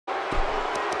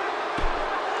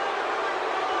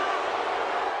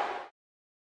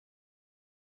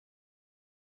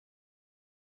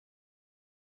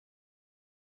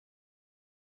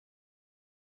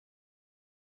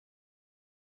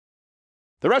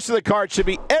The rest of the card should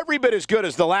be every bit as good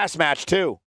as the last match,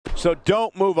 too. So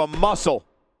don't move a muscle.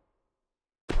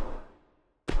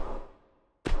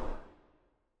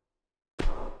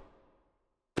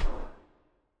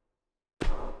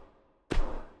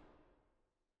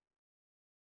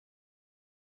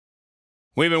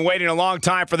 We've been waiting a long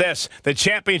time for this. The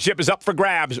championship is up for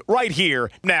grabs right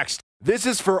here, next. This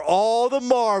is for all the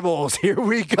marbles. Here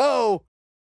we go.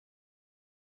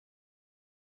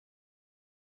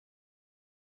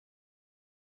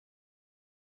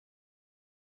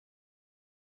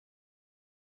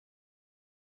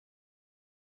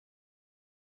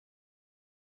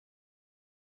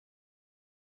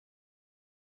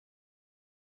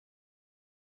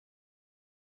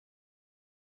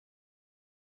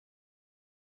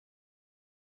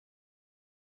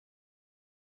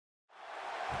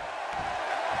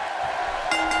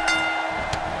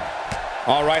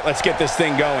 All right, let's get this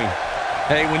thing going.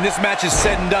 Hey, when this match is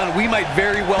said and done, we might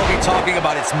very well be talking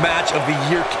about its match of the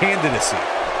year candidacy.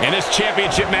 And this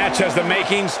championship match has the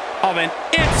makings of an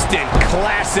instant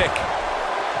classic.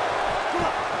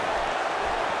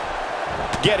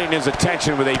 Getting his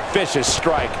attention with a vicious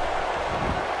strike.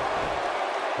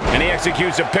 And he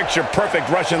executes a picture-perfect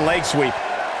Russian leg sweep.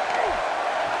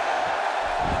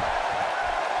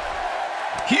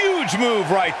 Huge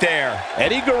move right there.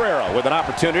 Eddie Guerrero with an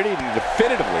opportunity to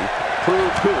definitively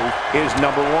prove who is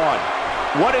number one.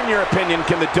 What, in your opinion,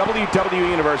 can the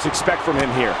WWE Universe expect from him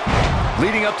here?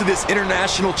 Leading up to this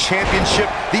international championship,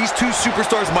 these two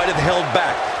superstars might have held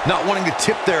back, not wanting to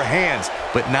tip their hands.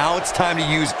 But now it's time to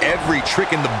use every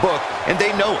trick in the book, and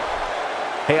they know it.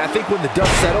 Hey, I think when the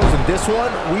dust settles in this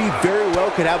one, we very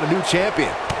well could have a new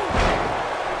champion.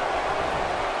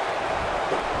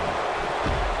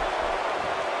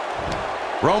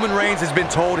 Roman Reigns has been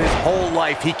told his whole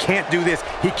life he can't do this,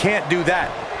 he can't do that.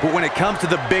 But when it comes to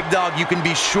the big dog, you can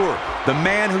be sure the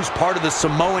man who's part of the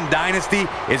Samoan dynasty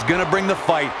is going to bring the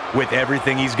fight with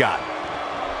everything he's got.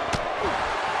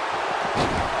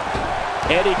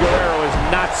 Eddie Guerrero is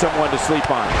not someone to sleep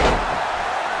on.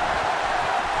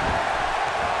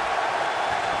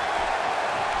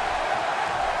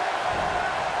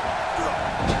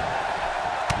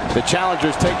 The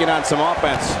challenger's taking on some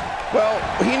offense. Well,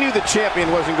 he knew the champion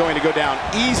wasn't going to go down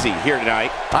easy here tonight.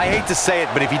 I hate to say it,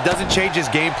 but if he doesn't change his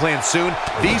game plan soon,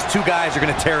 these two guys are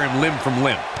going to tear him limb from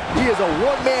limb. He is a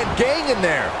one-man gang in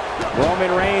there.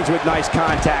 Roman Reigns with nice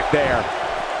contact there.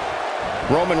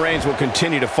 Roman Reigns will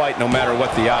continue to fight no matter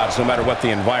what the odds, no matter what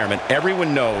the environment.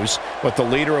 Everyone knows what the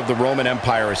leader of the Roman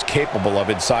Empire is capable of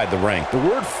inside the ring. The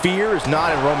word fear is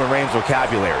not in Roman Reigns'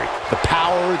 vocabulary. The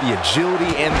power, the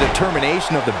agility, and the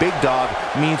determination of the big dog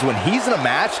means when he's in a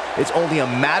match, it's only a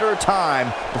matter of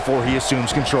time before he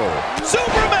assumes control.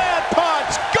 Superman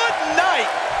punch! Good night!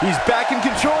 He's back in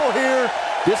control here.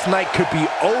 This night could be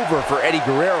over for Eddie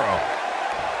Guerrero.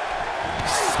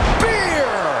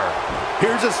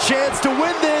 Here's his chance to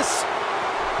win this.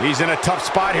 He's in a tough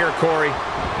spot here, Corey.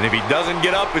 And if he doesn't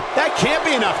get up, that can't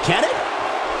be enough, can it?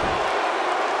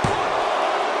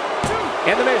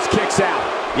 And the Miz kicks out.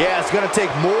 Yeah, it's going to take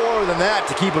more than that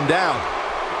to keep him down.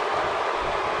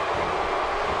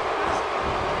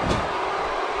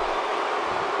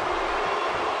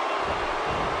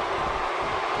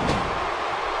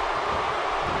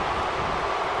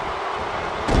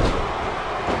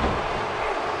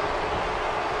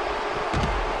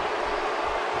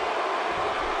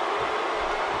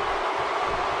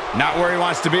 Not where he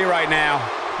wants to be right now.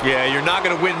 Yeah, you're not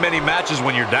going to win many matches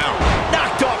when you're down.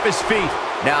 Knocked off his feet.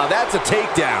 Now that's a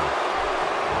takedown.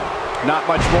 Not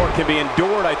much more can be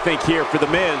endured, I think, here for The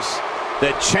Miz.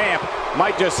 The champ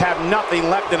might just have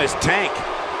nothing left in his tank.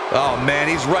 Oh, man,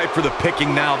 he's ripe for the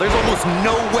picking now. There's almost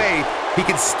no way he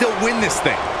can still win this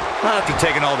thing. Not after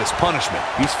taking all this punishment.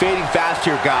 He's fading fast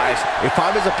here, guys. If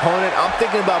I'm his opponent, I'm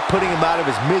thinking about putting him out of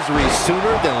his misery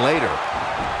sooner than later.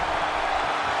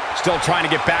 Still trying to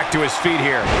get back to his feet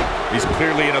here. He's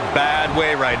clearly in a bad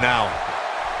way right now.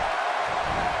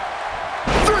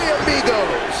 Three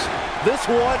amigos. This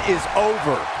one is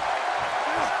over.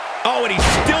 Oh, and he's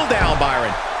still down, Byron.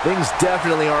 Things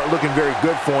definitely aren't looking very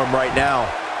good for him right now.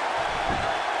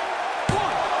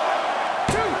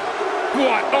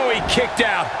 What? Oh, he kicked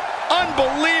out.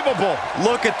 Unbelievable.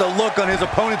 Look at the look on his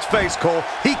opponent's face, Cole.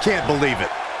 He can't believe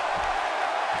it.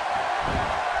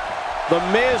 The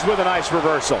Miz with a nice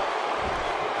reversal.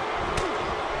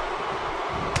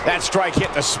 That strike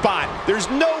hit the spot. There's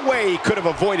no way he could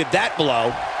have avoided that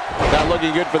blow. Not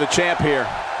looking good for the champ here.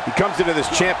 He comes into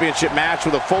this championship match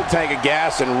with a full tank of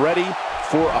gas and ready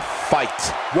for a fight.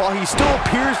 While he still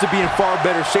appears to be in far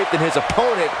better shape than his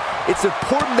opponent, it's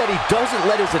important that he doesn't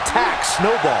let his attack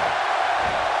snowball.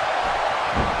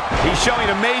 He's showing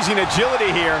amazing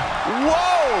agility here.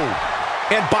 Whoa!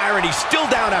 And Byron, he's still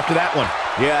down after that one.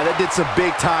 Yeah, that did some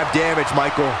big-time damage,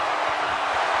 Michael.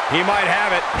 He might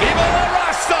have it. Evil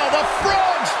Larusso, the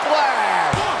frog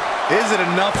splash! Is it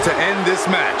enough to end this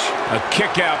match? A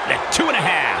kick out at 2.5.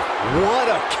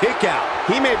 What a kick out.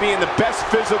 He may be in the best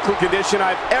physical condition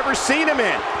I've ever seen him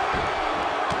in.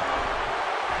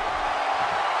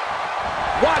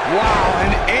 What? Wow,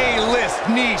 an A-list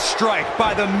knee strike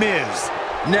by The Miz.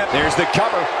 There's the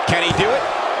cover. Can he do it?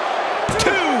 2!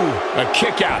 A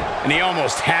kick out, and he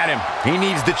almost had him. He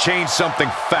needs to change something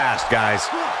fast, guys.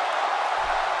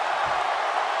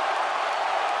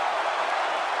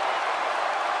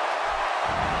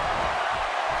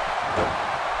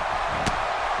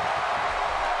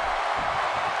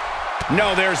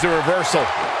 No, there's the reversal.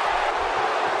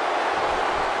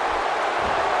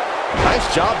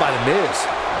 Nice job by The Miz.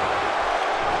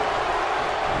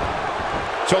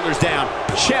 Shoulders down.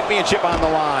 Championship on the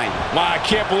line. Wow, I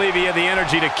can't believe he had the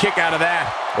energy to kick out of that.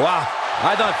 Wow,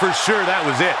 I thought for sure that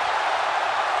was it.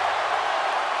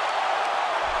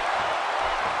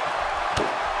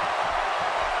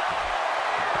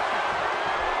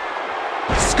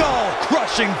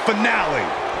 Skull-crushing finale.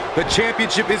 The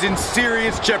championship is in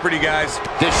serious jeopardy, guys.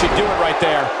 This should do it right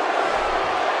there.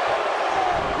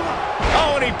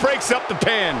 Oh, and he breaks up the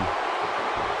pin.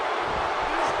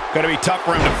 Going to be tough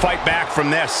for him to fight back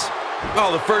from this.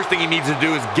 Oh, the first thing he needs to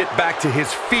do is get back to his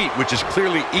feet, which is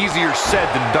clearly easier said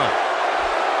than done.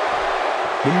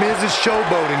 The Miz is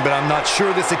showboating, but I'm not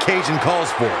sure this occasion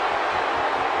calls for it.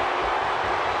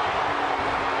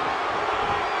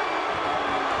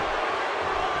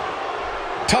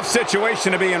 Tough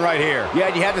situation to be in right here. Yeah,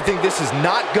 and you have to think this is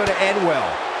not going to end well.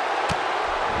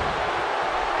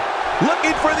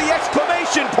 Looking for the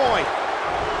exclamation point.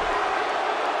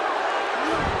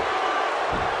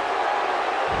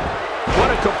 What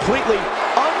a completely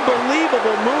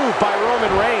unbelievable move by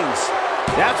Roman Reigns.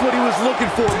 That's what he was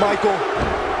looking for, Michael.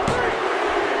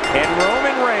 And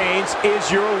Roman Reigns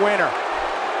is your winner.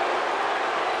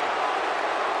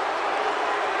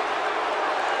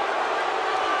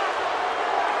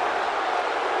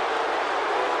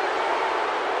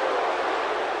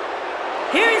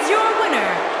 Here's your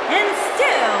winner, and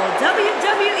still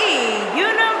WWE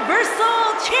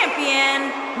Universal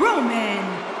Champion, Roman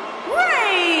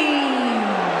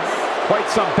Reigns. Quite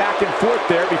some back and forth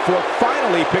there before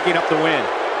finally picking up the win.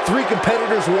 3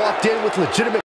 competitors walked in with legitimate